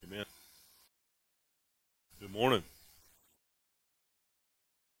Good morning.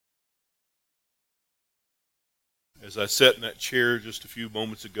 As I sat in that chair just a few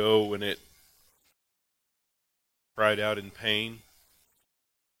moments ago and it cried out in pain,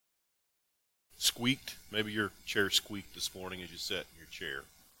 squeaked, maybe your chair squeaked this morning as you sat in your chair.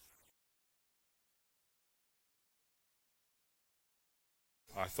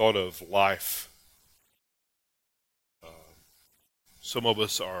 I thought of life. Some of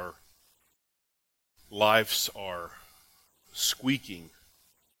us, our lives are squeaking.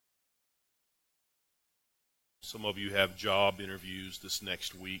 Some of you have job interviews this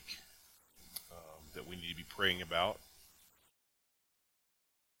next week that we need to be praying about.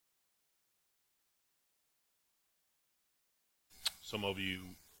 Some of you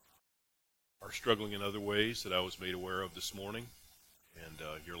are struggling in other ways that I was made aware of this morning, and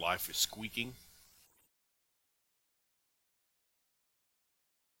your life is squeaking.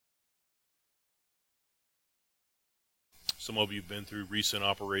 Some of you have been through recent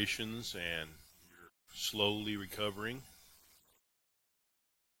operations and you're slowly recovering.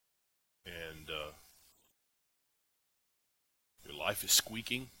 And your life is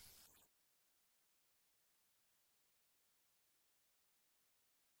squeaking.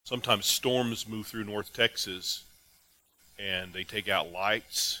 Sometimes storms move through North Texas and they take out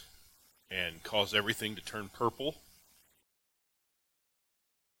lights and cause everything to turn purple.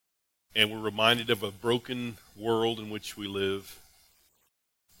 And we're reminded of a broken world in which we live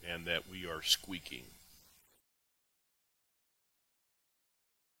and that we are squeaking.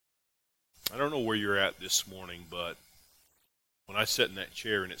 I don't know where you're at this morning, but when I sat in that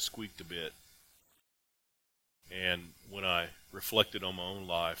chair and it squeaked a bit, and when I reflected on my own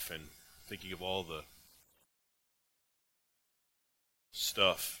life and thinking of all the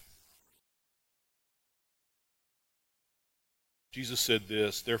stuff, Jesus said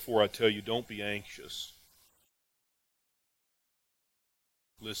this, "Therefore I tell you, don't be anxious."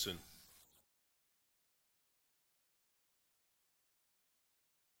 Listen.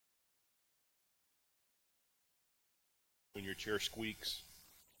 When your chair squeaks,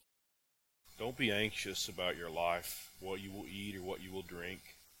 don't be anxious about your life, what you will eat or what you will drink,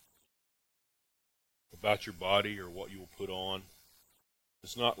 about your body or what you will put on.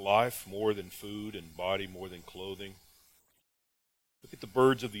 Is not life more than food and body more than clothing? Look at the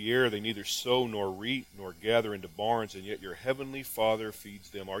birds of the air. They neither sow nor reap nor gather into barns, and yet your heavenly Father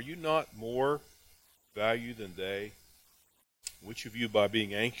feeds them. Are you not more value than they? Which of you, by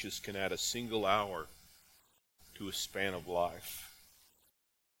being anxious, can add a single hour to a span of life?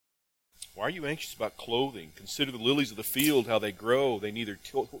 Why are you anxious about clothing? Consider the lilies of the field, how they grow. They neither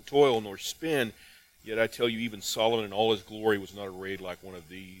toil nor spin. Yet I tell you, even Solomon in all his glory was not arrayed like one of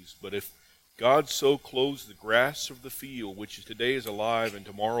these. But if God so clothes the grass of the field, which today is alive and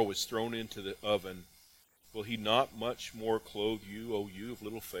tomorrow is thrown into the oven, will he not much more clothe you, O you of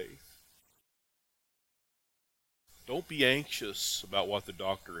little faith? Don't be anxious about what the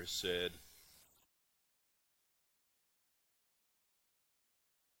doctor has said.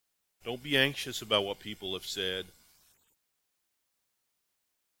 Don't be anxious about what people have said.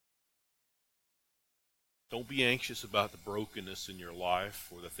 Don't be anxious about the brokenness in your life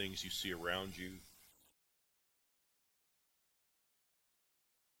or the things you see around you.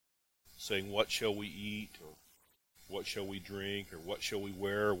 Saying, what shall we eat, or what shall we drink, or what shall we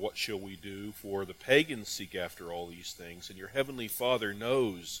wear, or what shall we do? For the pagans seek after all these things, and your heavenly Father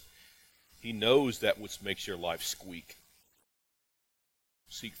knows. He knows that which makes your life squeak.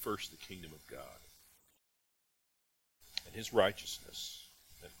 Seek first the kingdom of God and his righteousness,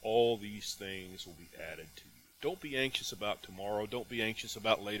 and all these things will be added to you. Don't be anxious about tomorrow. Don't be anxious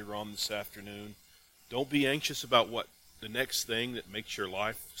about later on this afternoon. Don't be anxious about what the next thing that makes your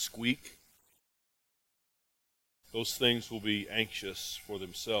life squeak. Those things will be anxious for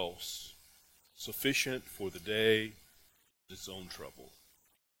themselves. Sufficient for the day is its own trouble.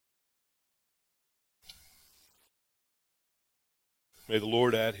 May the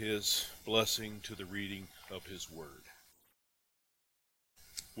Lord add his blessing to the reading of his word.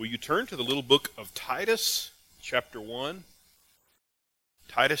 Will you turn to the little book of Titus, chapter 1?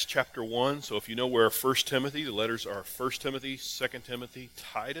 Titus, chapter 1. So if you know where 1 Timothy, the letters are 1 Timothy, 2 Timothy,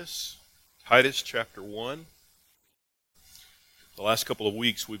 Titus. Titus, chapter 1. The last couple of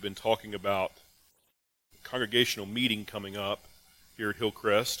weeks we've been talking about a congregational meeting coming up here at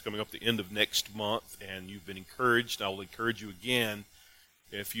Hillcrest, coming up the end of next month, and you've been encouraged. I will encourage you again,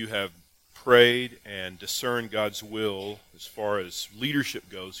 if you have prayed and discerned God's will as far as leadership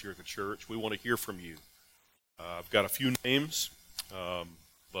goes here at the church, we want to hear from you. I've got a few names,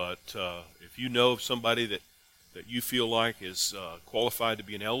 but if you know of somebody that you feel like is qualified to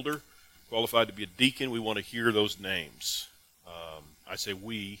be an elder, qualified to be a deacon, we want to hear those names. I say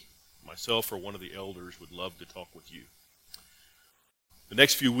we, myself or one of the elders, would love to talk with you. The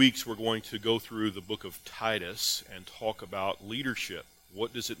next few weeks we're going to go through the book of Titus and talk about leadership.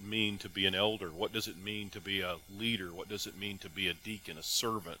 What does it mean to be an elder? What does it mean to be a leader? What does it mean to be a deacon, a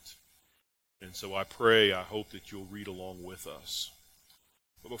servant? And so I hope that you'll read along with us.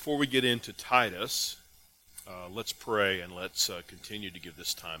 But before we get into Titus, let's pray and let's continue to give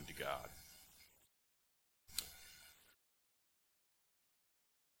this time to God.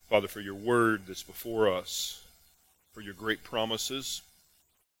 Father, for your word that's before us, for your great promises,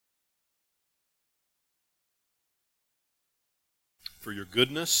 for your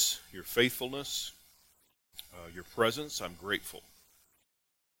goodness, your faithfulness, your presence, I'm grateful.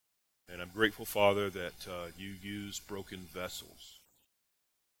 And I'm grateful, Father, that you use broken vessels.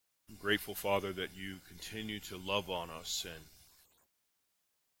 I'm grateful, Father, that you continue to love on us, and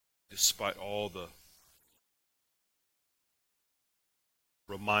despite all the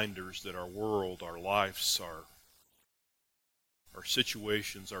reminders that our world, our lives, our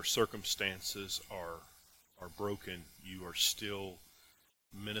situations, our circumstances are broken, you are still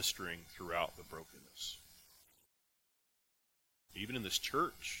ministering throughout the brokenness. Even in this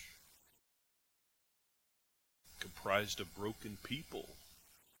church, comprised of broken people,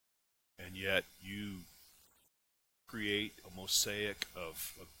 and yet you create a mosaic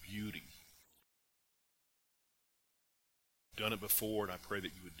of beauty. You've done it before, and I pray that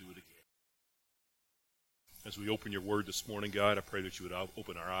you would do it again. As we open your word this morning, God, I pray that you would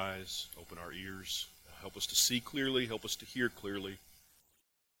open our eyes, open our ears, help us to see clearly, help us to hear clearly.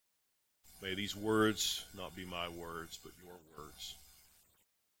 May these words not be my words, but your words.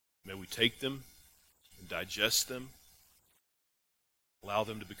 May we take them and digest them, allow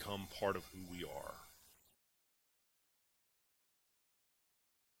them to become part of who we are.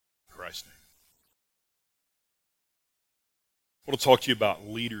 In Christ's name. I want to talk to you about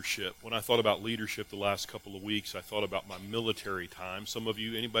leadership. When I thought about leadership the last couple of weeks, I thought about my military time. Some of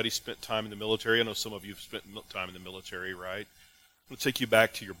you, anybody spent time in the military? I know some of you have spent time in the military, right? I'm going to take you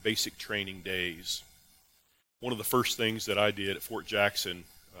back to your basic training days. One of the first things that I did at Fort Jackson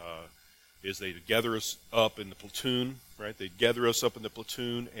is they'd gather us up in the platoon, right? They'd gather us up in the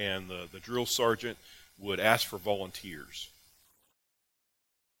platoon, and the drill sergeant would ask for volunteers.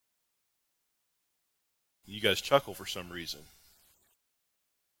 You guys chuckle for some reason.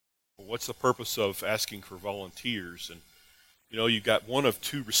 Well, what's the purpose of asking for volunteers? And you've got one of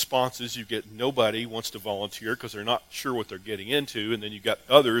two responses. You get nobody wants to volunteer because they're not sure what they're getting into, and then you've got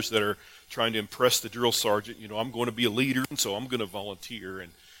others that are trying to impress the drill sergeant. I'm going to be a leader, and so I'm going to volunteer.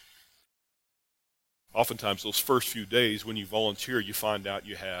 And oftentimes those first few days when you volunteer, you find out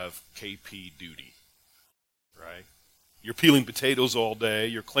you have KP duty, right? You're peeling potatoes all day.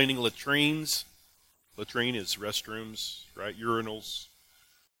 You're cleaning latrines. Latrine is restrooms, right? Urinals.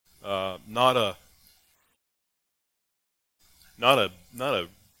 Not a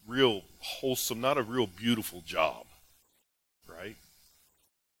real wholesome, not a real beautiful job, right?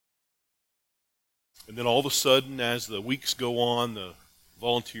 And then all of a sudden, as the weeks go on, the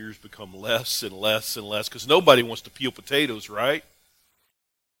volunteers become less and less and less because nobody wants to peel potatoes, right?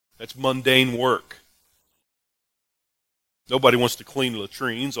 That's mundane work. Nobody wants to clean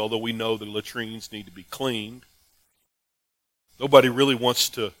latrines, although we know the latrines need to be cleaned. Nobody really wants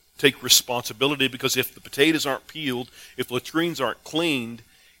to take responsibility because if the potatoes aren't peeled, if latrines aren't cleaned,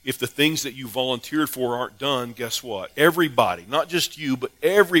 if the things that you volunteered for aren't done, guess what? Everybody, not just you, but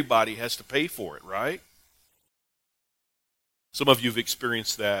everybody has to pay for it, right? Some of you have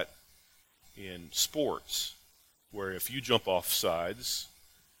experienced that in sports, where if you jump off sides,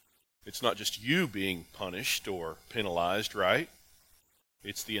 it's not just you being punished or penalized, right?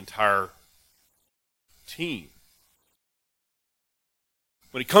 It's the entire team.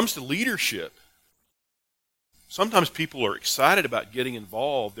 When it comes to leadership, sometimes people are excited about getting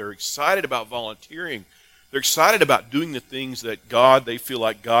involved. They're excited about volunteering. They're excited about doing the things that they feel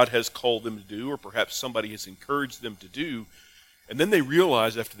like God has called them to do, or perhaps somebody has encouraged them to do. And then they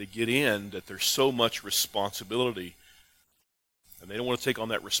realize after they get in that there's so much responsibility, and they don't want to take on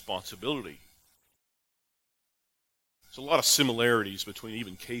that responsibility. There's a lot of similarities between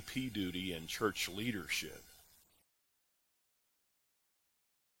even KP duty and church leadership.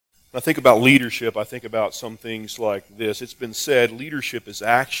 When I think about leadership, I think about some things like this. It's been said leadership is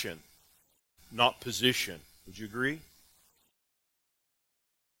action, not position. Would you agree?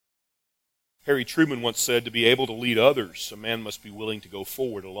 Harry Truman once said, to be able to lead others, a man must be willing to go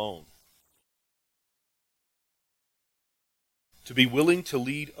forward alone. To be willing to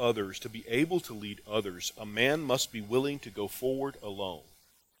lead others, to be able to lead others, a man must be willing to go forward alone.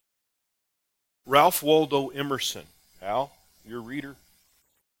 Ralph Waldo Emerson. Al, you're a reader.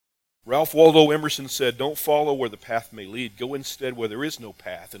 Ralph Waldo Emerson said, "Don't follow where the path may lead. Go instead where there is no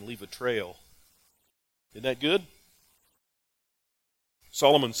path and leave a trail." Isn't that good?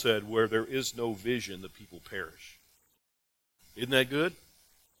 Solomon said, "Where there is no vision, the people perish." Isn't that good?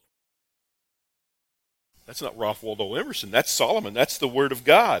 That's not Ralph Waldo Emerson. That's Solomon. That's the Word of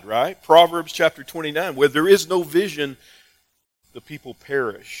God, right? Proverbs chapter 29. Where there is no vision, the people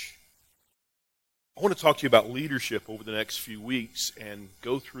perish. I want to talk to you about leadership over the next few weeks and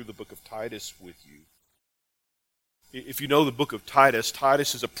go through the book of Titus with you. If you know the book of Titus,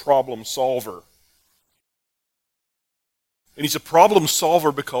 Titus is a problem solver. And he's a problem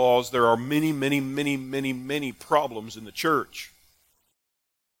solver because there are many, many, many, many, many problems in the church.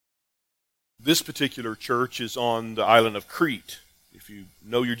 This particular church is on the island of Crete. If you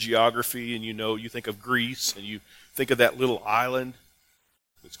know your geography and you think of Greece and you think of that little island,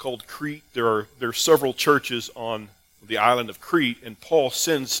 it's called Crete. There are several churches on the island of Crete, and Paul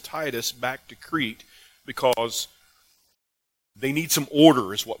sends Titus back to Crete because they need some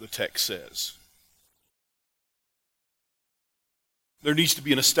order, is what the text says. There needs to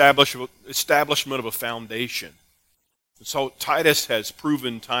be an establishment of a foundation. And so Titus has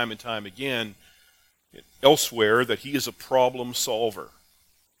proven time and time again elsewhere that he is a problem solver.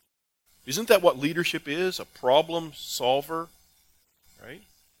 Isn't that what leadership is? A problem solver, right?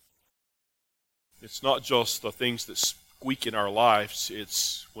 It's not just the things that squeak in our lives.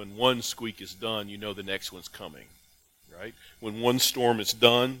 It's when one squeak is done, you know the next one's coming, right? When one storm is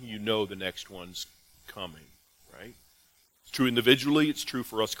done, you know the next one's coming, right? It's true individually. It's true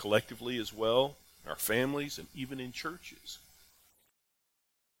for us collectively as well, in our families, and even in churches.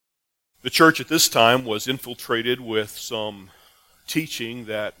 The church at this time was infiltrated with some teaching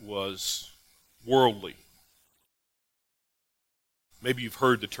that was worldly. Maybe you've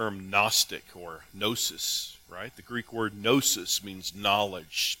heard the term Gnostic or Gnosis, right? The Greek word gnosis means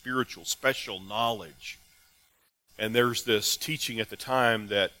knowledge, spiritual, special knowledge. And there's this teaching at the time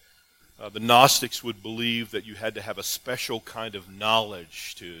that the Gnostics would believe that you had to have a special kind of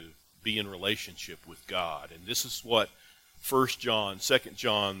knowledge to be in relationship with God. And this is what 1 John, 2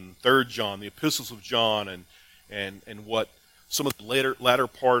 John, 3 John, the epistles of John, and what some of the latter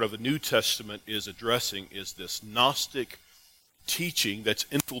part of the New Testament is addressing is this Gnostic teaching that's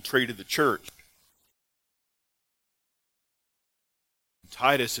infiltrated the church.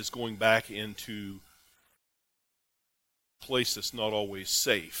 Titus is going back into a place that's not always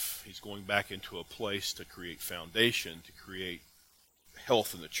safe. He's going back into a place to create foundation, to create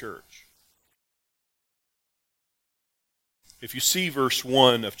health in the church. If you see verse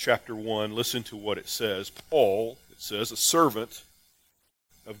 1 of chapter 1, listen to what it says. Paul, it says, a servant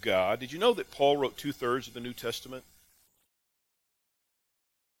of God. Did you know that Paul wrote 2/3 of the New Testament?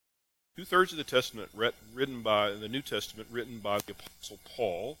 2/3 of the Testament the New Testament written by the Apostle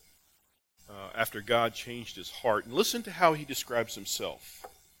Paul after God changed his heart. And listen to how he describes himself.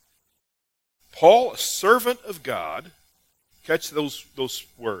 Paul, a servant of God. Catch those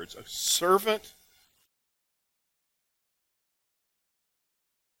words. A servant.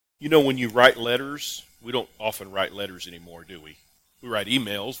 You know, when you write letters, we don't often write letters anymore, do we? We write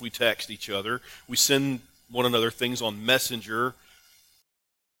emails, we text each other, we send one another things on Messenger.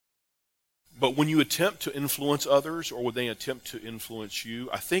 But when you attempt to influence others, or when they attempt to influence you,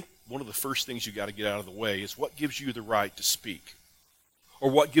 I think one of the first things you got to get out of the way is what gives you the right to speak,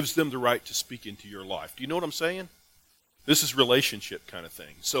 or what gives them the right to speak into your life. Do you know what I'm saying? This is relationship kind of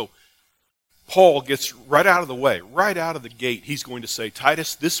thing. So Paul gets right out of the way, right out of the gate. He's going to say,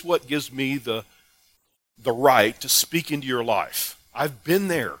 Titus, this is what gives me the right to speak into your life. I've been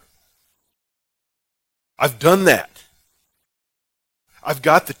there. I've done that. I've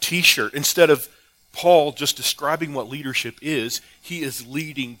got the t-shirt. Instead of Paul just describing what leadership is, he is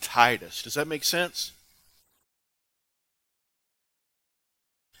leading Titus. Does that make sense?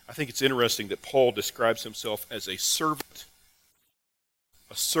 I think it's interesting that Paul describes himself as a servant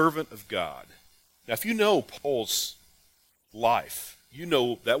of God. Now, if you know Paul's life, you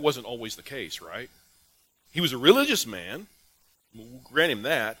know that wasn't always the case, right? He was a religious man, we'll grant him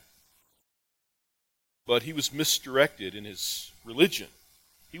that, but he was misdirected in his religion.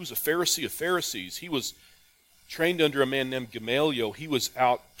 He was a Pharisee of Pharisees. He was trained under a man named Gamaliel. He was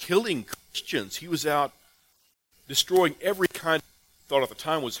out killing Christians. He was out destroying every kind of thought at the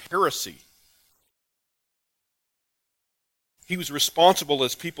time was heresy. He was responsible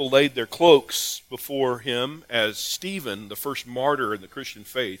as people laid their cloaks before him as Stephen, the first martyr in the Christian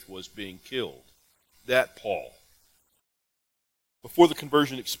faith, was being killed. That Paul. Before the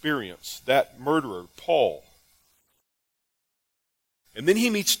conversion experience, that murderer, Paul. And then he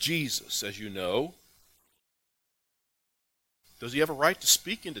meets Jesus, as you know. Does he have a right to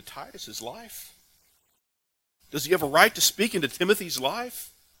speak into Titus's life? Does he have a right to speak into Timothy's life?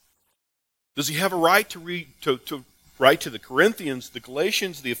 Does he have a right to write to the Corinthians, the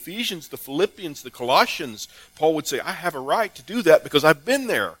Galatians, the Ephesians, the Philippians, the Colossians? Paul would say, I have a right to do that because I've been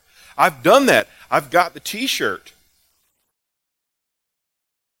there. I've done that. I've got the t-shirt.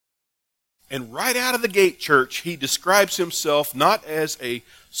 And right out of the gate, church, he describes himself not as a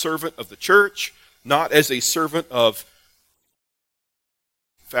servant of the church, not as a servant of,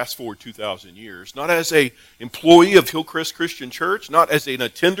 fast forward 2,000 years, not as an employee of Hillcrest Christian Church, not as an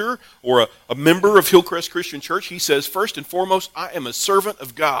attender or a member of Hillcrest Christian Church. He says, first and foremost, I am a servant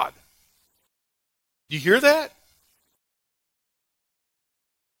of God. Do you hear that?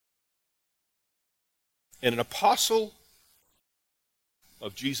 And an apostle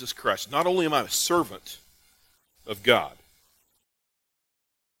of Jesus Christ. Not only am I a servant of God,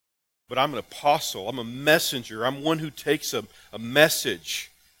 but I'm an apostle. I'm a messenger. I'm one who takes a message.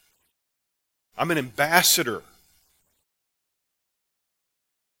 I'm an ambassador.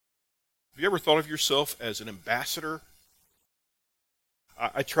 Have you ever thought of yourself as an ambassador?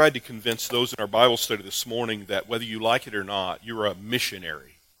 I tried to convince those in our Bible study this morning that whether you like it or not, you're a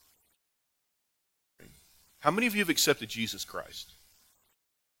missionary. How many of you have accepted Jesus Christ?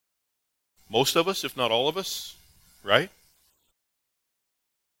 Most of us, if not all of us, right?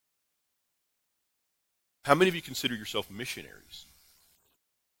 How many of you consider yourself missionaries?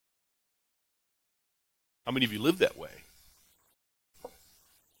 How many of you live that way?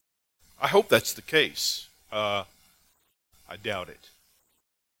 I hope that's the case. I doubt it.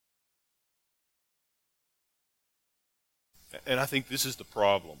 And I think this is the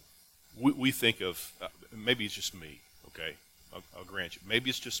problem. We think of, maybe it's just me, okay? I'll grant you. Maybe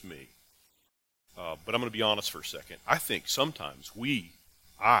it's just me. But I'm going to be honest for a second. I think sometimes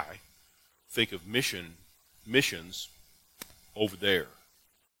I think of missions over there.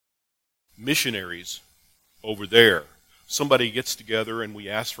 Missionaries over there. Somebody gets together and we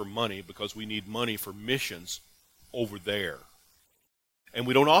ask for money because we need money for missions over there. And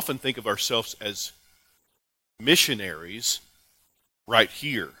we don't often think of ourselves as missionaries right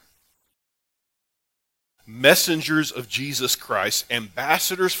here. Messengers of Jesus Christ,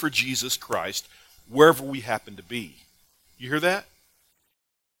 ambassadors for Jesus Christ, wherever we happen to be. You hear that?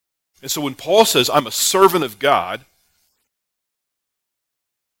 And so when Paul says, I'm a servant of God,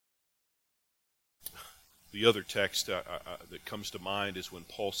 the other text that comes to mind is when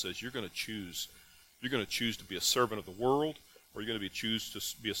Paul says, you're going to choose to be a servant of the world, or you're going to choose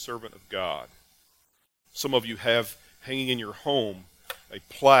to be a servant of God. Some of you have hanging in your home a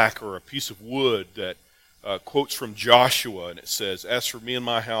plaque or a piece of wood that quotes from Joshua, and it says, as for me and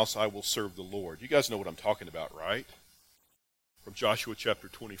my house, I will serve the Lord. You guys know what I'm talking about, right? From Joshua chapter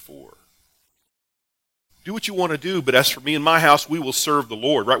 24. Do what you want to do, but as for me and my house, we will serve the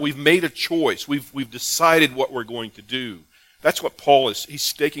Lord, right? We've made a choice. We've decided what we're going to do. That's what Paul is. He's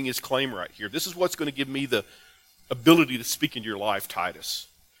staking his claim right here. This is what's going to give me the ability to speak into your life, Titus.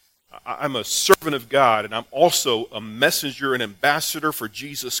 I'm a servant of God, and I'm also a messenger and ambassador for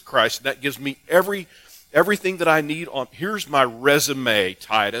Jesus Christ. That gives me everything that I need on. Here's my resume,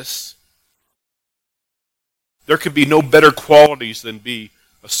 Titus. There could be no better qualities than be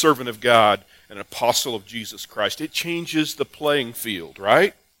a servant of God, an apostle of Jesus Christ. It changes the playing field,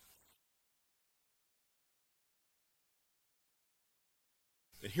 right?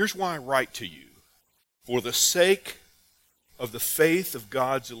 And here's why I write to you. For the sake of the faith of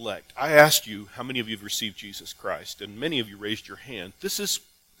God's elect. I asked you how many of you have received Jesus Christ, and many of you raised your hand. This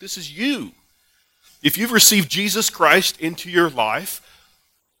is you. If you've received Jesus Christ into your life,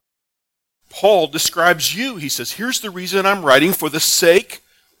 Paul describes you. He says, here's the reason I'm writing, for the sake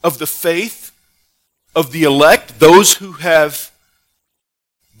of the faith of the elect, those who have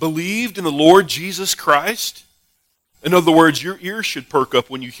believed in the Lord Jesus Christ. In other words, your ears should perk up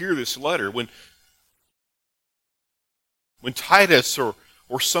when you hear this letter. When Titus or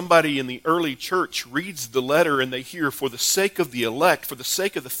somebody in the early church reads the letter and they hear, for the sake of the elect, for the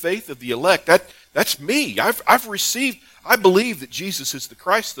sake of the faith of the elect, that's me. I've received, I believe that Jesus is the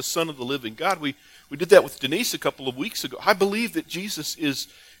Christ, the Son of the living God. We did that with Denise a couple of weeks ago. I believe that Jesus is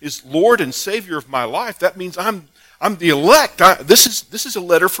Lord and Savior of my life. That means I'm the elect. This is a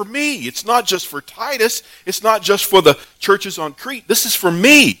letter for me. It's not just for Titus. It's not just for the churches on Crete. This is for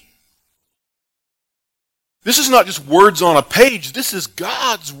me. This is not just words on a page. This is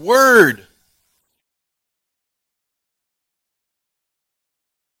God's Word.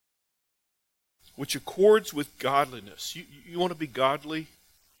 Which accords with godliness. You want to be godly?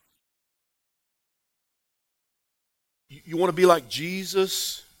 You want to be like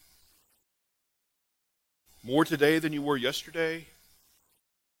Jesus more today than you were yesterday?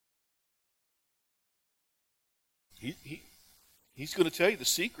 He's going to tell you the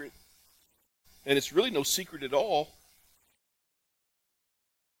secret. And it's really no secret at all.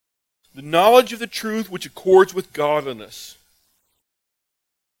 The knowledge of the truth which accords with godliness.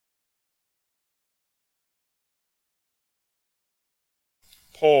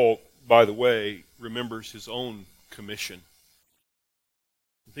 Paul, by the way, remembers his own commission.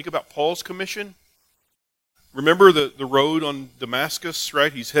 Think about Paul's commission. Remember the road on Damascus,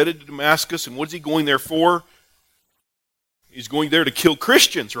 right? He's headed to Damascus, and what's he going there for? He's going there to kill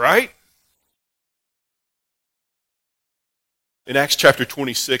Christians, right? In Acts chapter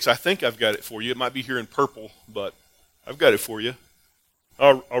 26, I think I've got it for you. It might be here in purple, but I've got it for you.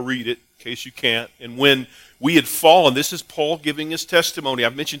 I'll read it in case you can't. And when we had fallen, this is Paul giving his testimony.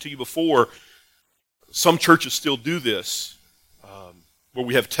 I've mentioned to you before, some churches still do this, where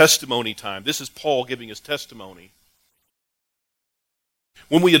we have testimony time. This is Paul giving his testimony.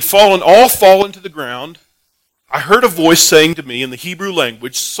 When we had fallen, all fallen to the ground, I heard a voice saying to me in the Hebrew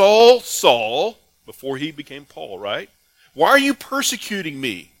language, Saul, Saul, before he became Paul, right? Why are you persecuting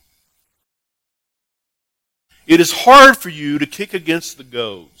me? It is hard for you to kick against the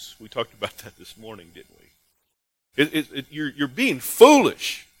goads. We talked about that this morning, didn't we? You're being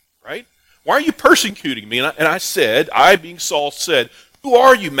foolish, right? Why are you persecuting me? And I said, I being Saul said, who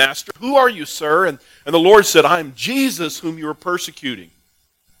are you, Master? Who are you, sir? And the Lord said, I am Jesus whom you are persecuting.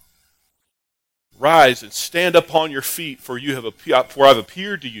 Rise and stand upon your feet, for I've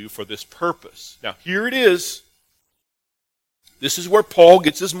appeared to you for this purpose. Now here it is. This is where Paul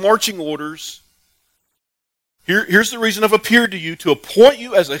gets his marching orders. Here's the reason I've appeared to you, to appoint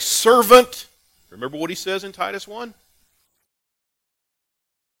you as a servant. Remember what he says in Titus 1?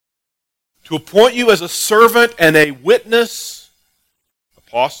 To appoint you as a servant and a witness,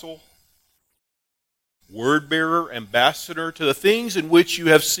 apostle, word-bearer, ambassador to the things in which you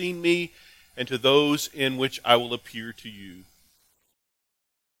have seen me and to those in which I will appear to you.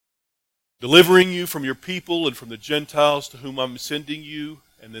 Delivering you from your people and from the Gentiles to whom I'm sending you.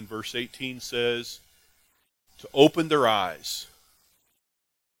 And then verse 18 says, to open their eyes.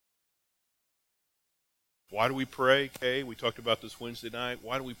 Why do we pray, Kay? We talked about this Wednesday night.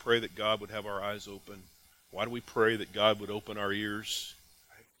 Why do we pray that God would have our eyes open? Why do we pray that God would open our ears?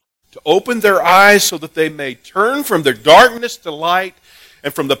 To open their eyes so that they may turn from their darkness to light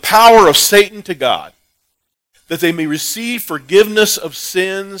and from the power of Satan to God. That they may receive forgiveness of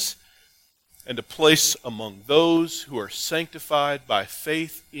sins and a place among those who are sanctified by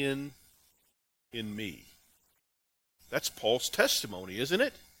faith in me. That's Paul's testimony, isn't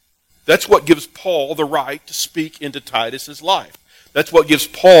it? That's what gives Paul the right to speak into Titus's life. That's what gives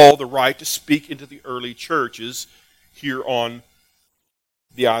Paul the right to speak into the early churches here on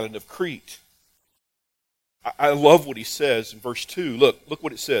the island of Crete. I love what he says in verse 2. Look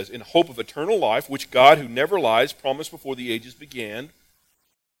what it says. In hope of eternal life, which God, who never lies, promised before the ages began.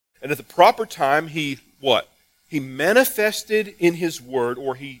 And at the proper time, he, what? He manifested in his word,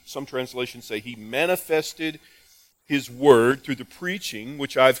 or some translations say he manifested his word through the preaching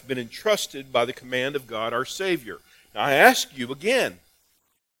which I've been entrusted by the command of God our Savior. Now I ask you again,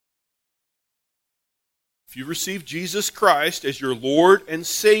 if you receive Jesus Christ as your Lord and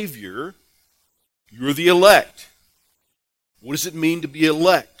Savior, you're the elect. What does it mean to be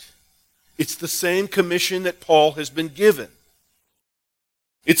elect? It's the same commission that Paul has been given.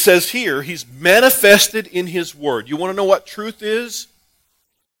 It says here, he's manifested in his word. You want to know what truth is?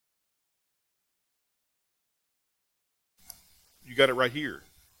 You got it right here.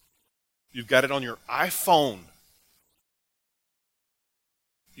 You've got it on your iPhone.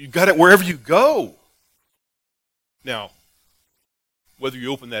 You've got it wherever you go. Now, whether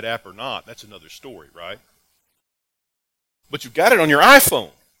you open that app or not, that's another story, right? But you've got it on your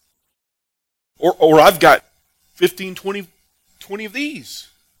iPhone. Or I've got 15, 20 of these.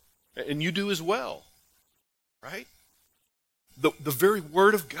 And you do as well. Right? The very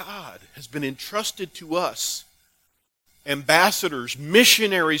Word of God has been entrusted to us. Ambassadors,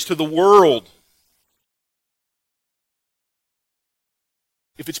 missionaries to the world.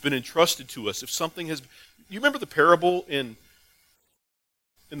 If it's been entrusted to us, if something has... You remember the parable in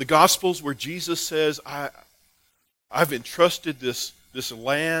the Gospels where Jesus says, I've entrusted this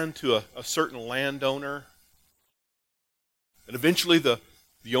land to a certain landowner, and eventually the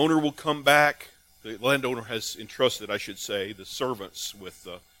owner will come back. The landowner has entrusted, I should say, the servants with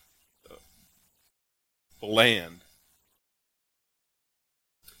the land.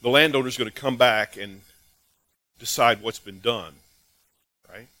 The landowner's going to come back and decide what's been done,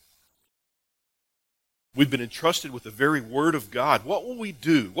 right? We've been entrusted with the very Word of God. What will we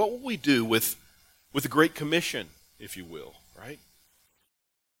do? What will we do with the Great Commission, if you will, right?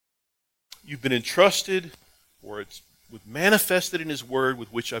 You've been entrusted, or it's manifested in His Word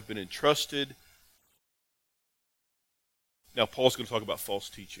with which I've been entrusted. Now, Paul's going to talk about false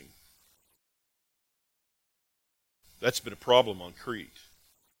teaching. That's been a problem on Crete.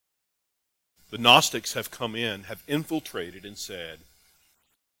 The Gnostics have come in, have infiltrated and said,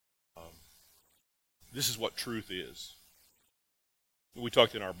 this is what truth is. We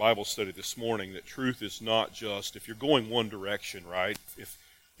talked in our Bible study this morning that truth is not just, if you're going one direction, right?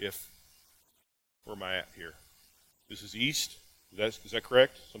 If where am I at here? This is east. Is that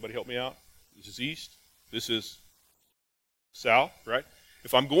correct? Somebody help me out. This is east. This is south, right?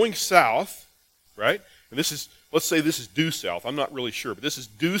 If I'm going south, right? And this is, let's say this is due south. I'm not really sure, but this is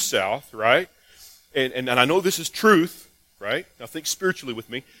due south, right? And I know this is truth, right? Now think spiritually with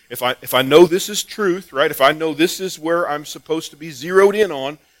me. If I know this is truth, right? If I know this is where I'm supposed to be zeroed in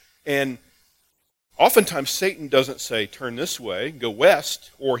on, and oftentimes Satan doesn't say turn this way, go west,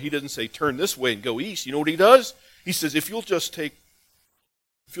 or he doesn't say turn this way and go east. You know what he does? He says if you'll just go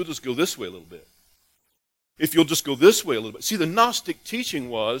this way a little bit. If you'll just go this way a little bit. See, the Gnostic teaching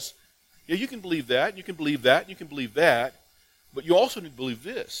was, yeah, you can believe that, you can believe that, you can believe that, but you also need to believe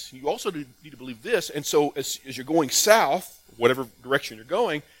this. You also need to believe this. And so as you're going south, whatever direction you're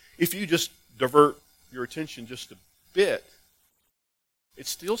going, if you just divert your attention just a bit, it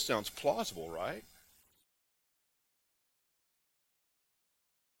still sounds plausible, right?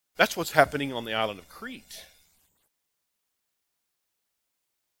 That's what's happening on the island of Crete.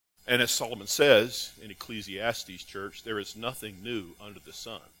 And as Solomon says in Ecclesiastes, church, there is nothing new under the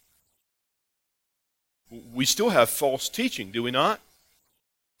sun. We still have false teaching, do we not?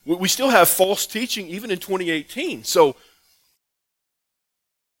 We still have false teaching even in 2018. So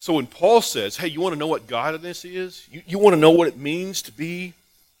when Paul says, hey, you want to know what godliness is? You want to know what it means to be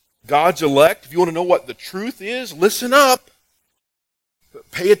God's elect? If you want to know what the truth is, listen up.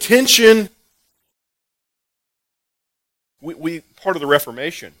 Pay attention. We part of the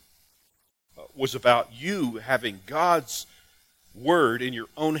Reformation was about you having God's Word in your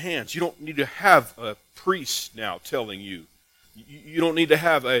own hands. You don't need to have a priest now telling you. You don't need to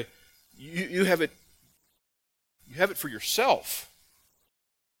have you have it for yourself.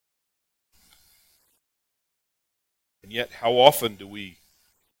 And yet, how often do we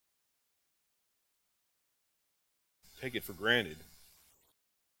take it for granted?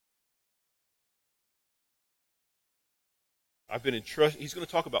 I've been entrusted. He's going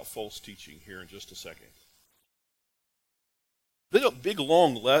to talk about false teaching here in just a second. There's a big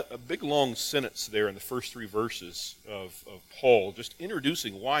long sentence there in the first three verses of Paul, just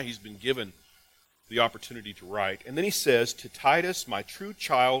introducing why he's been given the opportunity to write. And then he says, to Titus, my true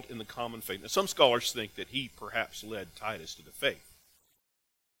child in the common faith. Now, some scholars think that he perhaps led Titus to the faith,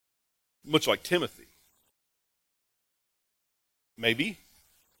 much like Timothy. Maybe.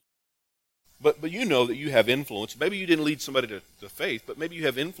 But you know that you have influence. Maybe you didn't lead somebody to faith, but maybe you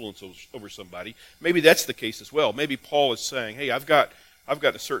have influence over somebody. Maybe that's the case as well. Maybe Paul is saying, hey, I've got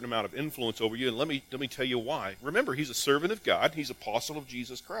a certain amount of influence over you, and let me tell you why. Remember, he's a servant of God. He's apostle of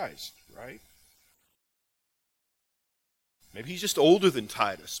Jesus Christ, right? Maybe he's just older than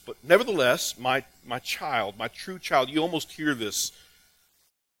Titus, but nevertheless, my child, my true child, you almost hear this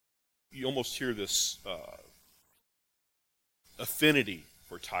affinity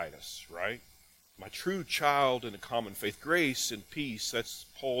for Titus, right? My true child in a common faith, grace and peace. That's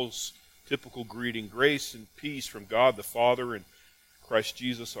Paul's typical greeting. Grace and peace from God the Father and Christ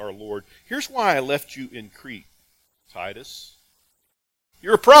Jesus our Lord. Here's why I left you in Crete, Titus.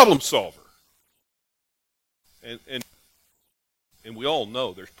 You're a problem solver. And we all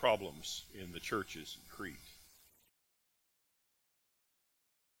know there's problems in the churches in Crete.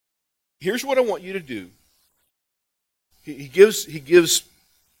 Here's what I want you to do. He gives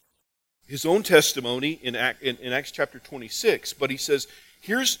his own testimony in Acts chapter 26, but he says,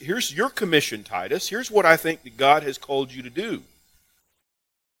 here's your commission, Titus. Here's what I think that God has called you to do.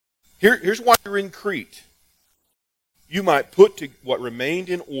 Here's why you're in Crete. You might put to what remained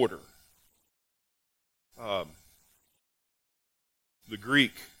in order. The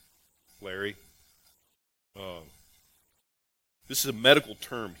Greek, Larry, this is a medical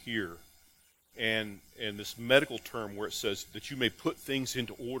term here, and this medical term where it says that you may put things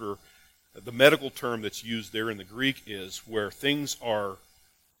into order, the medical term that's used there in the Greek is where things are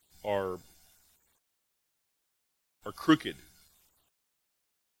crooked,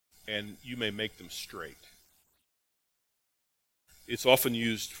 and you may make them straight. It's often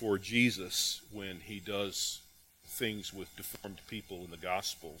used for Jesus when he does things with deformed people in the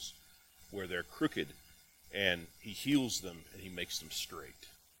Gospels where they're crooked. and he heals them, and he makes them straight.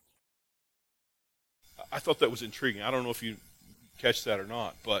 I thought that was intriguing. I don't know if you catch that or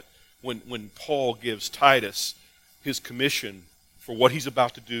not, but when Paul gives Titus his commission for what he's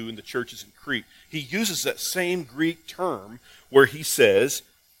about to do in the churches in Crete, he uses that same Greek term where he says,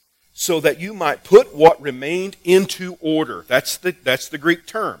 so that you might put what remained into order. That's the Greek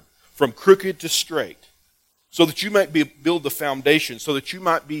term, from crooked to straight. So that you might build the foundation, so that you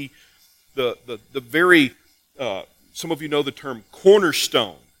might be the very, some of you know the term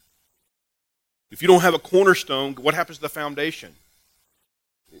cornerstone. If you don't have a cornerstone, what happens to the foundation?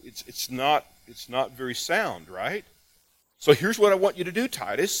 It's not very sound, right? So here's what I want you to do,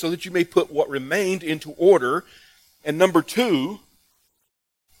 Titus, so that you may put what remained into order. And number 2,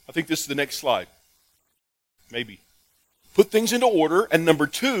 I think this is the next slide. Maybe. Put things into order. And number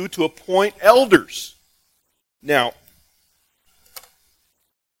 2, to appoint elders. Now,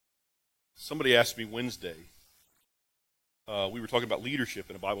 somebody asked me Wednesday, we were talking about leadership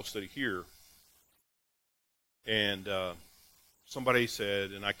in a Bible study here, and somebody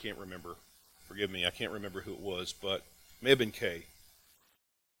said, and I can't remember, forgive me, I can't remember who it was, but it may have been Kay.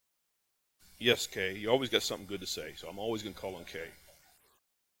 Yes, Kay, you always got something good to say, so I'm always going to call on Kay.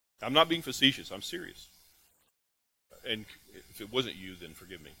 I'm not being facetious, I'm serious. And if it wasn't you, then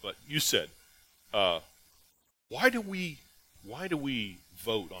forgive me. But you said, why do we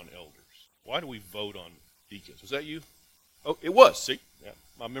vote on elders? Why do we vote on deacons? Was that you? Oh, it was. See, yeah,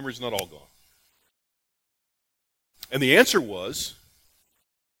 my memory's not all gone. And the answer was,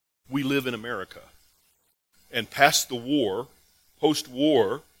 we live in America. And past the war,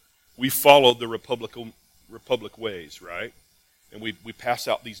 post-war, we followed the republic ways, right? And we pass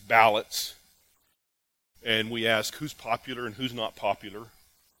out these ballots, and we ask who's popular and who's not popular.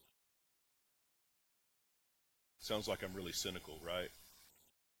 Sounds like I'm really cynical, right?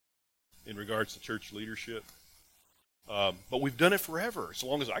 In regards to church leadership. But we've done it forever, as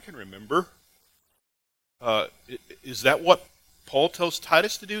long as I can remember. Is that what Paul tells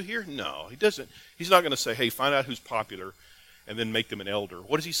Titus to do here? No, he doesn't. He's not going to say, hey, find out who's popular and then make them an elder.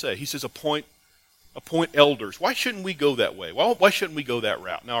 What does he say? He says appoint elders. Why shouldn't we go that way? Well, why shouldn't we go that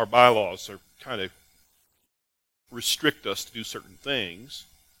route? Now, our bylaws are kind of restrict us to do certain things.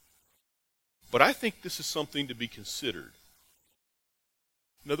 But I think this is something to be considered.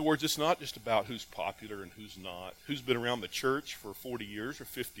 In other words, it's not just about who's popular and who's not, who's been around the church for 40 years or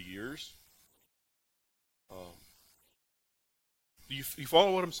 50 years. Do you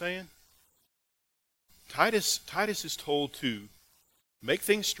follow what I'm saying? Titus is told to make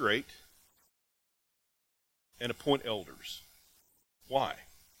things straight and appoint elders. Why?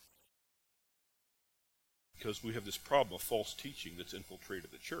 Because we have this problem of false teaching that's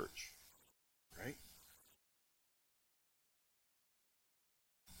infiltrated the church. Right?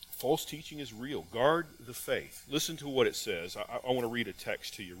 False teaching is real. Guard the faith. Listen to what it says. I want to read a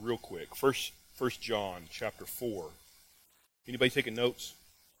text to you real quick. First John chapter 4. Anybody taking notes?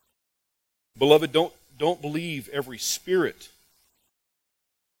 Beloved, don't believe every spirit.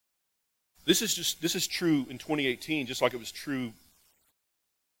 This is true in 2018, just like it was true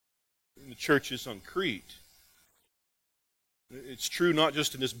in the churches on Crete. It's true not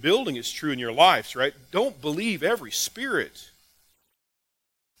just in this building, it's true in your lives, right? Don't believe every spirit.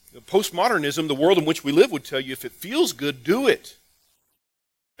 Postmodernism, the world in which we live, would tell you if it feels good, do it.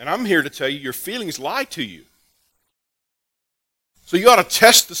 And I'm here to tell you your feelings lie to you. So you ought to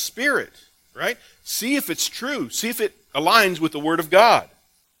test the spirit, right? See if it's true. See if it aligns with the Word of God.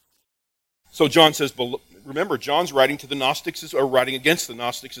 So John says, remember, John's writing to the Gnostics, or writing against the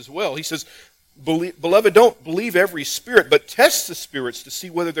Gnostics as well. He says, Beloved, don't believe every spirit, but test the spirits to see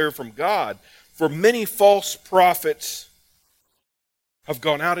whether they're from God. For many false prophets have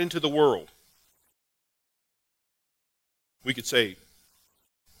gone out into the world. We could say,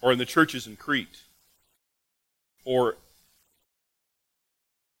 or in the churches in Crete, or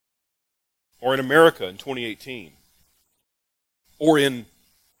in America in 2018, or in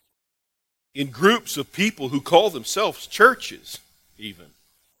groups of people who call themselves churches, even.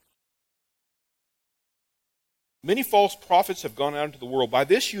 Many false prophets have gone out into the world. By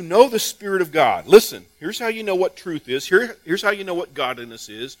this you know the Spirit of God. Listen, here's how you know what truth is. Here's how you know what godliness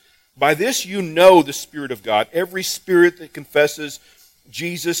is. By this you know the Spirit of God. Every spirit that confesses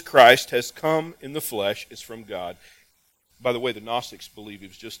Jesus Christ has come in the flesh is from God. By the way, the Gnostics believe he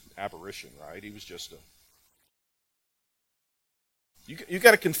was just an apparition, right? He was just a... You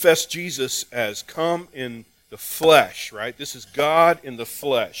got to confess Jesus as come in The flesh, right? This is God in the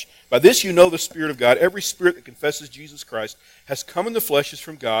flesh. By this you know the Spirit of God. Every spirit that confesses Jesus Christ has come in the flesh is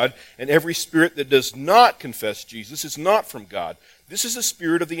from God, and every spirit that does not confess Jesus is not from God. This is the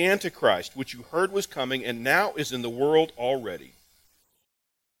spirit of the Antichrist, which you heard was coming and now is in the world already.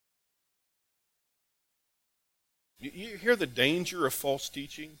 You hear the danger of false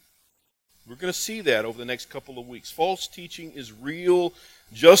teaching? We're going to see that over the next couple of weeks. False teaching is real,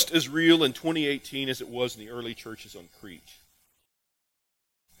 just as real in 2018 as it was in the early churches on Crete.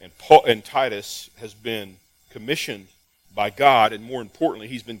 And Paul and Titus has been commissioned by God, and more importantly,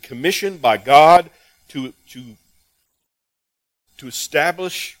 he's been commissioned by God to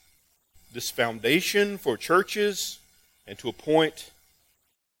establish this foundation for churches and to appoint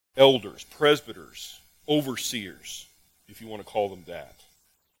elders, presbyters, overseers, if you want to call them that.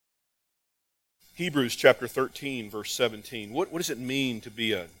 Hebrews chapter 13, verse 17. What does it mean to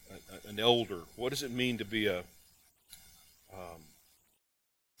be an elder? What does it mean to be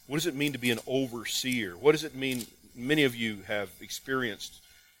what does it mean to be an overseer? What does it mean? Many of you have experienced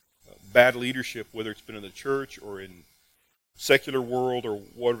bad leadership, whether it's been in the church or in secular world or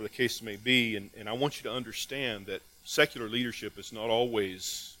whatever the case may be. And I want you to understand that secular leadership is not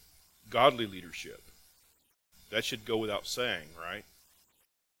always godly leadership. That should go without saying, right?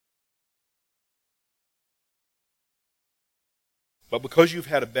 But because you've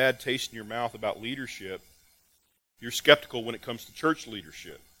had a bad taste in your mouth about leadership, you're skeptical when it comes to church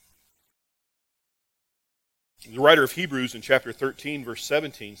leadership. The writer of Hebrews in chapter 13, verse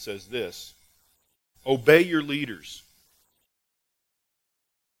 17 says this, "Obey your leaders."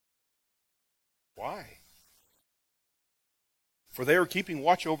 Why? "For they are keeping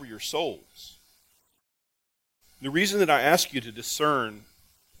watch over your souls." The reason that I ask you to discern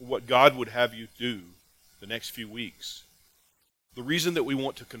what God would have you do the next few weeks, the reason that we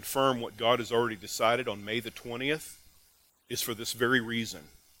want to confirm what God has already decided on May the 20th is for this very reason.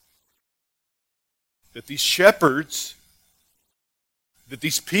 That these shepherds, that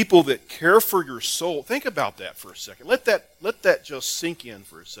these people that care for your soul, think about that for a second. Let that just sink in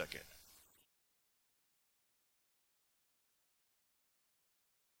for a second.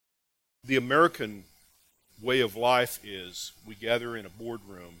 The American way of life is we gather in a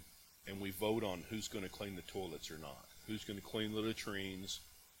boardroom and we vote on who's going to clean the toilets or not. Who's going to clean the latrines,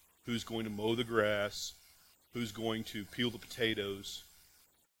 who's going to mow the grass, who's going to peel the potatoes,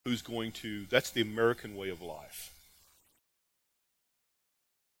 that's the American way of life.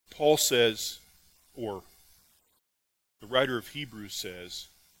 Paul says, or the writer of Hebrews says,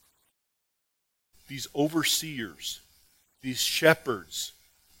 these overseers, these shepherds,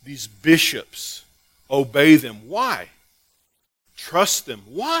 these bishops, obey them. Why? Trust them.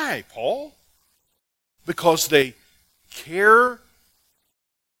 Why, Paul? Because they care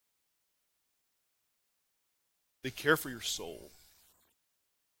for your soul.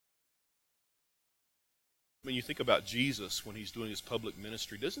 I mean, you think about Jesus when he's doing his public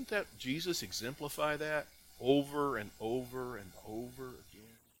ministry. Doesn't that Jesus exemplify that over and over and over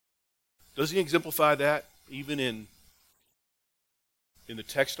again? Doesn't he exemplify that even in the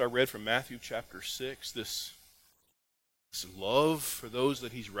text I read from Matthew chapter 6, this love for those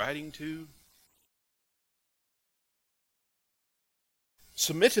that he's writing to?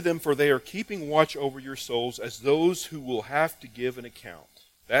 Submit to them, for they are keeping watch over your souls as those who will have to give an account.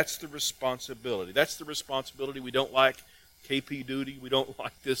 That's the responsibility. That's the responsibility. We don't like KP duty. We don't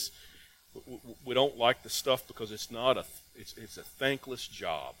like this. We don't like the stuff because it's a thankless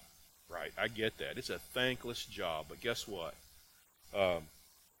job, right? I get that. It's a thankless job. But guess what?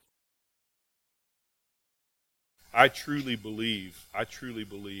 I truly believe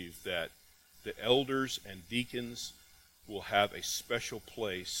that the elders and deacons will have a special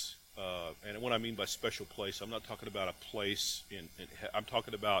place. And what I mean by special place, I'm not talking about a place I'm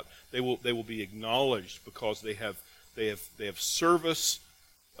talking about they will be acknowledged because they have service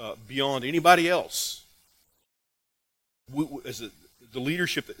beyond anybody else. The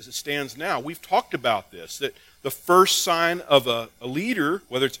leadership as it stands now, we've talked about this, that the first sign of a leader,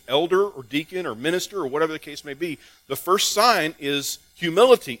 whether it's elder or deacon or minister or whatever the case may be, the first sign is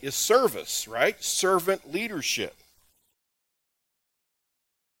humility, is service, right? Servant leadership.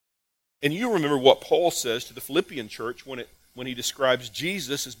 And you remember what Paul says to the Philippian church when he describes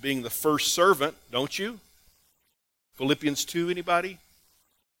Jesus as being the first servant, don't you? Philippians 2, anybody?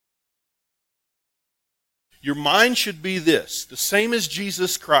 Your mind should be this: the same as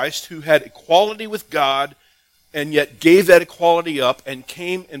Jesus Christ, who had equality with God and yet gave that equality up and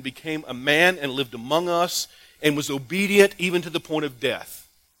came and became a man and lived among us and was obedient even to the point of death.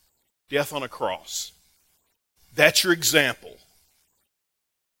 Death on a cross. That's your example.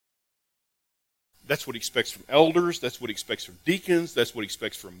 That's what he expects from elders. That's what he expects from deacons. That's what he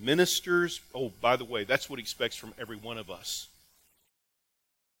expects from ministers. Oh, by the way, that's what he expects from every one of us.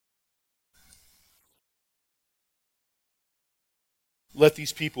 Let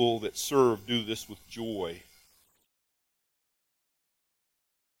these people that serve do this with joy.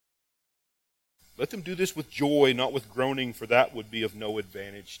 Let them do this with joy, not with groaning, for that would be of no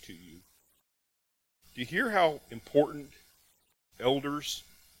advantage to you. Do you hear how important elders,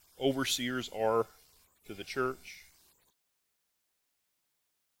 overseers are to the church?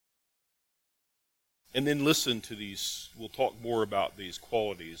 And then listen to these, we'll talk more about these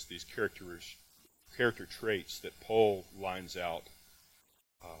qualities, these character traits that Paul lines out.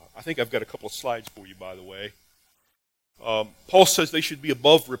 I think I've got a couple of slides for you, by the way. Paul says they should be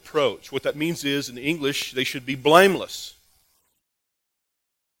above reproach. What that means is, in English, they should be blameless.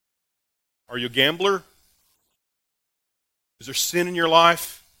 Are you a gambler? Is there sin in your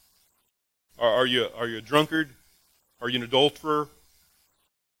life? Are you a drunkard? Are you an adulterer?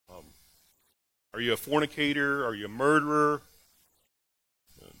 Are you a fornicator? Are you a murderer?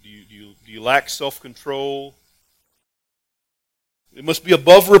 Do you lack self-control? It must be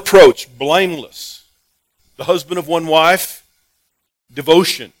above reproach, blameless. The husband of one wife,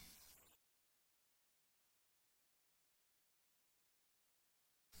 devotion.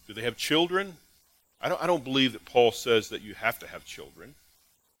 Do they have children? I don't believe that Paul says that you have to have children.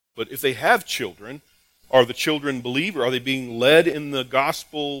 But if they have children, are the children believer? Are they being led in the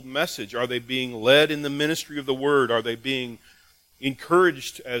gospel message? Are they being led in the ministry of the word? Are they being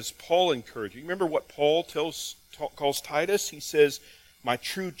encouraged as Paul encouraged? You remember what Paul calls Titus? He says, my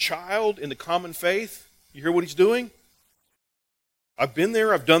true child in the common faith. You hear what he's doing? I've been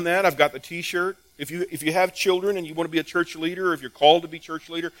there, I've done that, I've got the t-shirt. If you have children and you want to be a church leader, or if you're called to be church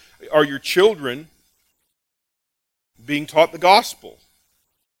leader, are your children being taught the gospel?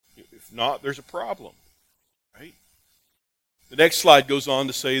 If not, there's a problem. Right? The next slide goes on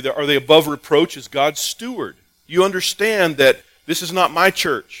to say, that are they above reproach as God's steward? You understand that this is not my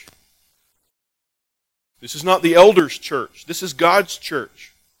church. This is not the elders' church. This is God's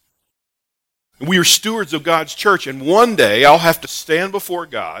church. And we are stewards of God's church. And one day I'll have to stand before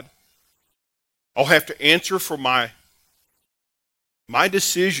God. I'll have to answer for my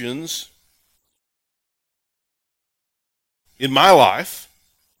decisions in my life.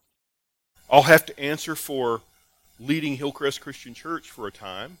 I'll have to answer for leading Hillcrest Christian Church for a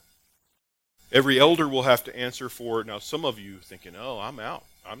time. Every elder will have to answer for, now some of you thinking, oh, I'm out.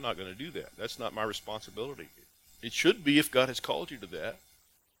 I'm not going to do that. That's not my responsibility. It should be if God has called you to that.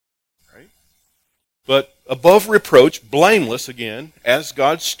 Right? But above reproach, blameless, again, as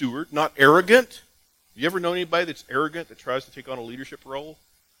God's steward, not arrogant. You ever know anybody that's arrogant that tries to take on a leadership role?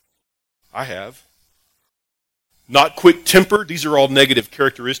 I have. Not quick-tempered. These are all negative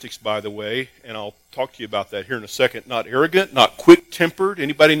characteristics, by the way, and I'll talk to you about that here in a second. Not arrogant, not quick-tempered.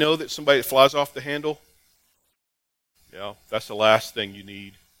 Anybody know that somebody that flies off the handle? Yeah, that's the last thing you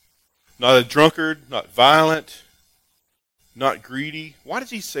need. Not a drunkard, not violent, not greedy. Why does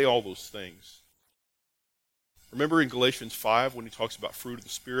he say all those things? Remember in Galatians 5 when he talks about fruit of the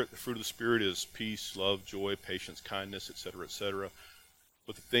Spirit? The fruit of the Spirit is peace, love, joy, patience, kindness, etc., etc.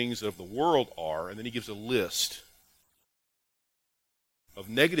 But the things of the world are, and then he gives a list of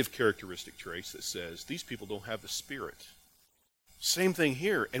negative characteristic traits that says these people don't have the Spirit. Same thing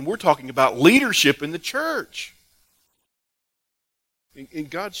here. And we're talking about leadership in the church. In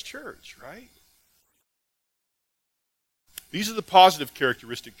God's church, right? These are the positive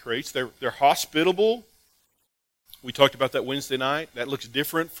characteristic traits. They're hospitable. We talked about that Wednesday night. That looks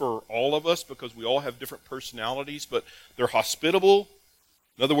different for all of us because we all have different personalities, but they're hospitable.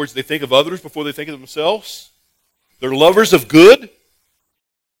 In other words, they think of others before they think of themselves. They're lovers of good.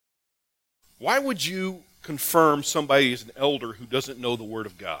 Why would you confirm somebody as an elder who doesn't know the Word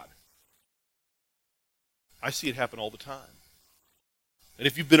of God? I see it happen all the time. And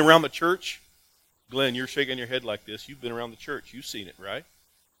if you've been around the church, Glenn, you're shaking your head like this. You've been around the church. You've seen it, right?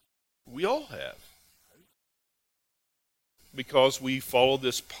 We all have. Because we follow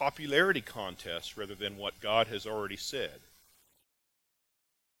this popularity contest rather than what God has already said.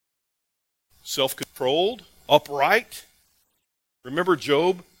 Self-controlled, upright. Remember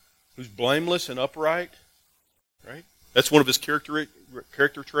Job, who's blameless and upright? Right? That's one of his character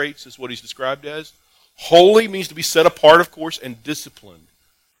traits, is what he's described as. Holy means to be set apart, of course, and disciplined.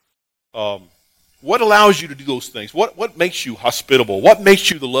 What allows you to do those things? What makes you hospitable? What makes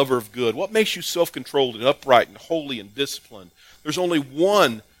you the lover of good? What makes you self-controlled and upright and holy and disciplined? There's only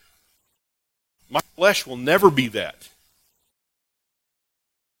one. My flesh will never be that.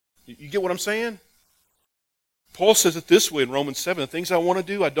 You get what I'm saying? Paul says it this way in Romans 7, the things I want to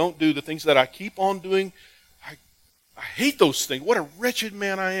do, I don't do. The things that I keep on doing, I hate those things. What a wretched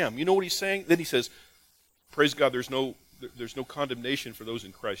man I am. You know what he's saying? Then he says, praise God, there's no condemnation for those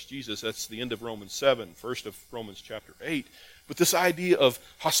in Christ Jesus. That's the end of Romans 7, first of Romans chapter 8. But this idea of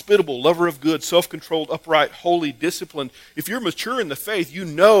hospitable, lover of good, self-controlled, upright, holy, disciplined, if you're mature in the faith, you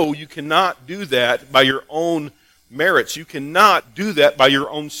know you cannot do that by your own merits. You cannot do that by your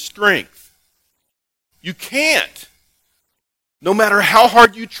own strength. You can't, no matter how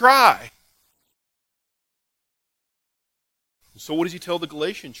hard you try. So what does he tell the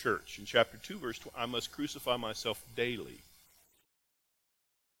Galatian church in chapter 2, verse 12? I must crucify myself daily.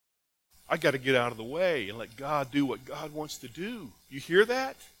 I got to get out of the way and let God do what God wants to do. You hear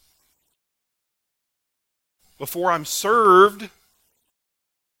that? Before I'm served,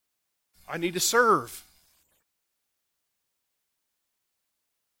 I need to serve.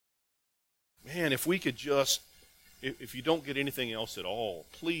 Man, if we could just, if you don't get anything else at all,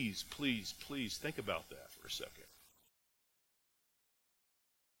 please, please, please think about that for a second.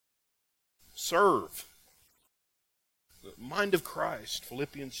 Serve. The mind of Christ,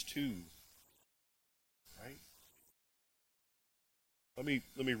 Philippians 2. Right? Let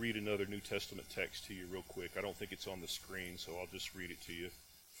me read another New Testament text to you real quick. I don't think it's on the screen, so I'll just read it to you.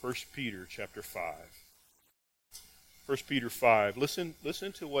 1 Peter chapter 5. 1 Peter 5. Listen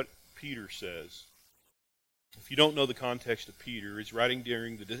to what Peter says. If you don't know the context of Peter, he's writing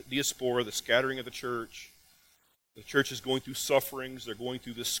during the diaspora, the scattering of the church. The church is going through sufferings. They're going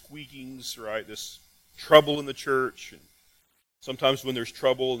through this squeakings, right? This trouble in the church. And sometimes when there's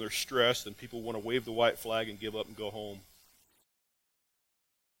trouble and there's stress, then people want to wave the white flag and give up and go home.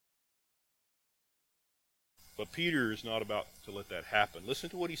 But Peter is not about to let that happen. Listen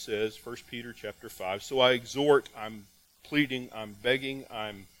to what he says, 1 Peter chapter 5. So I exhort, I'm pleading, I'm begging,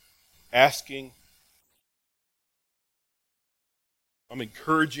 I'm asking, I'm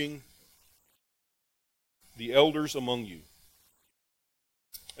encouraging the elders among you,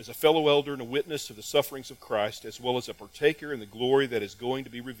 as a fellow elder and a witness of the sufferings of Christ, as well as a partaker in the glory that is going to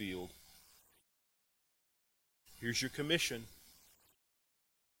be revealed. Here's your commission.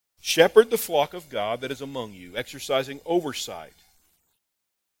 Shepherd the flock of God that is among you, exercising oversight,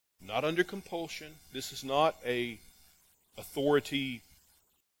 not under compulsion. This is not a authority-laden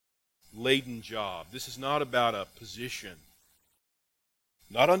job. This is not about a position.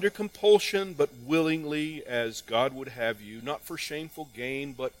 Not under compulsion, but willingly, as God would have you. Not for shameful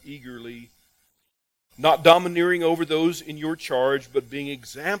gain, but eagerly. Not domineering over those in your charge, but being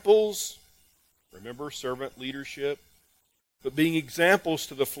examples. Remember, servant leadership. But being examples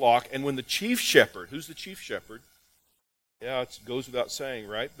to the flock. And when the chief shepherd, who's the chief shepherd? Yeah, it goes without saying,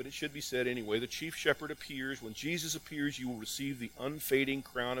 right? But it should be said anyway. The chief shepherd appears. When Jesus appears, you will receive the unfading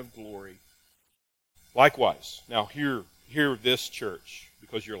crown of glory. Likewise, now hear this, church,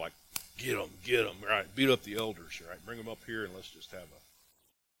 because you're like, get them, right? Beat up the elders, right? Bring them up here and let's just have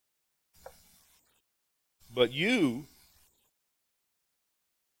a... But you,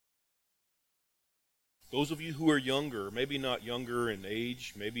 those of you who are younger, maybe not younger in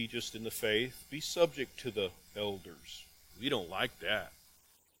age, maybe just in the faith, be subject to the elders. We don't like that.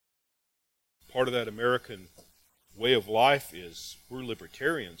 Part of that American way of life is we're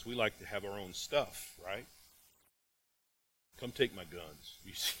libertarians. We like to have our own stuff, right? Come take my guns.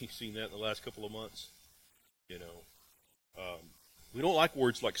 You seen that in the last couple of months? You know, we don't like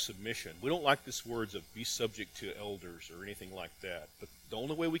words like submission. We don't like this words of be subject to elders or anything like that. But the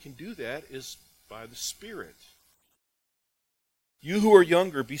only way we can do that is by the Spirit. You who are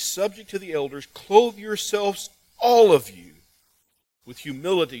younger, be subject to the elders. Clothe yourselves, all of you, with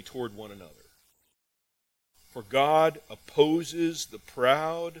humility toward one another. For God opposes the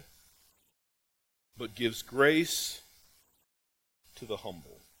proud, but gives grace to the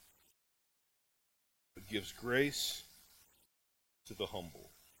humble. But gives grace to the humble.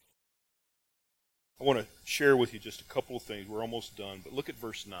 I want to share with you just a couple of things. We're almost done, but look at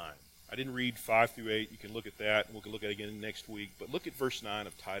verse 9. I didn't read 5 through 8. You can look at that, and we can look at it again next week. But look at verse 9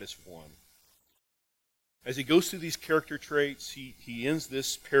 of Titus 1. As he goes through these character traits, he ends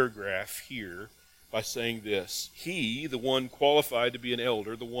this paragraph here by saying this. He, the one qualified to be an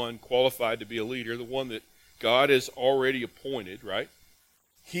elder, the one qualified to be a leader, the one that God has already appointed, right?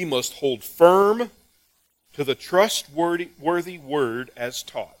 He must hold firm to the trustworthy word as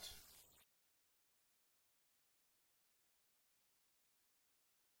taught.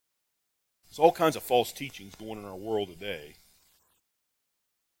 There's all kinds of false teachings going on in our world today.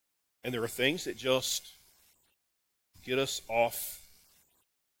 And there are things that just get us off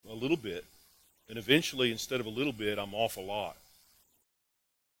a little bit. And eventually, instead of a little bit, I'm off a lot.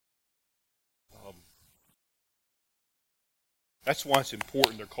 That's why it's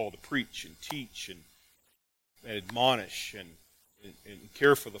important they're called to preach and teach and admonish and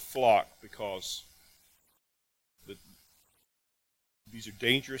care for the flock, because these are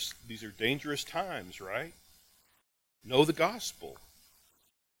dangerous times, right? Know the gospel.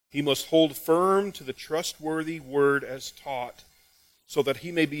 He must hold firm to the trustworthy word as taught, so that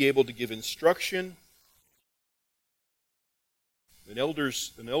he may be able to give instruction. An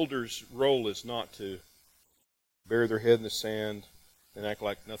elder's role is not to bury their head in the sand and act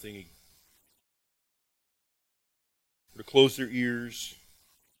like nothing, or to close their ears,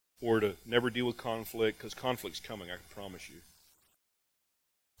 or to never deal with conflict, because conflict's coming, I can promise you.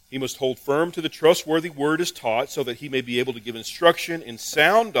 He must hold firm to the trustworthy word as taught, so that he may be able to give instruction in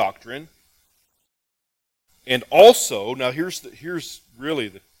sound doctrine. And also, now here's really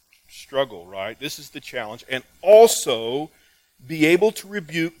the struggle, right? This is the challenge. And also be able to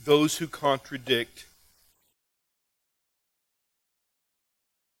rebuke those who contradict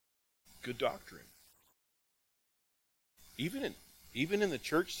good doctrine. Even in the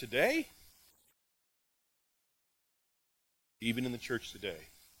church today? Even in the church today.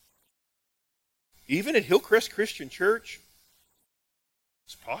 Even at Hillcrest Christian Church,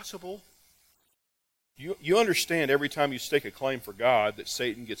 it's possible. You understand every time you stake a claim for God that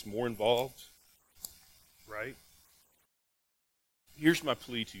Satan gets more involved, right? Here's my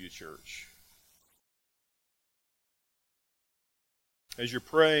plea to you, church. As you're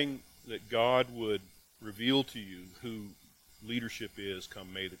praying that God would reveal to you who leadership is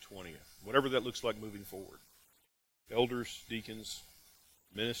come May the 20th, whatever that looks like moving forward, elders, deacons,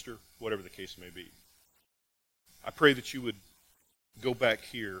 minister, whatever the case may be, I pray that you would go back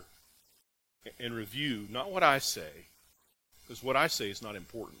here and review not what I say, because what I say is not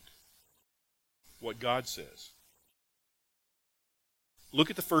important, what God says. Look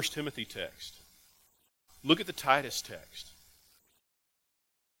at the 1 Timothy text. Look at the Titus text.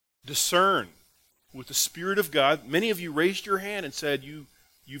 Discern with the Spirit of God. Many of you raised your hand and said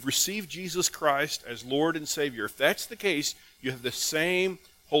you've received Jesus Christ as Lord and Savior. If that's the case, you have the same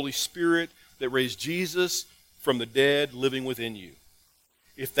Holy Spirit that raised Jesus from the dead living within you.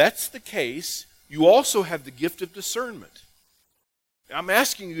 If that's the case, you also have the gift of discernment. I'm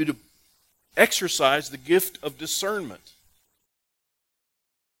asking you to exercise the gift of discernment.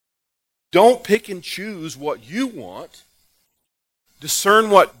 Don't pick and choose what you want. Discern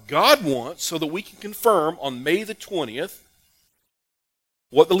what God wants so that we can confirm on May the 20th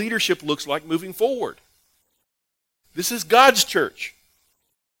what the leadership looks like moving forward. This is God's church.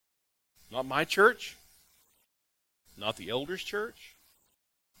 Not my church. Not the elders' church.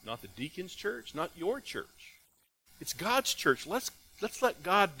 Not the deacon's church. Not your church. It's God's church. Let's let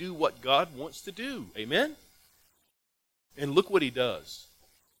God do what God wants to do. Amen? And look what he does.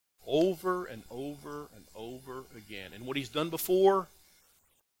 Over and over and over again. And what he's done before,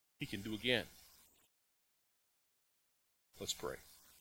 he can do again. Let's pray.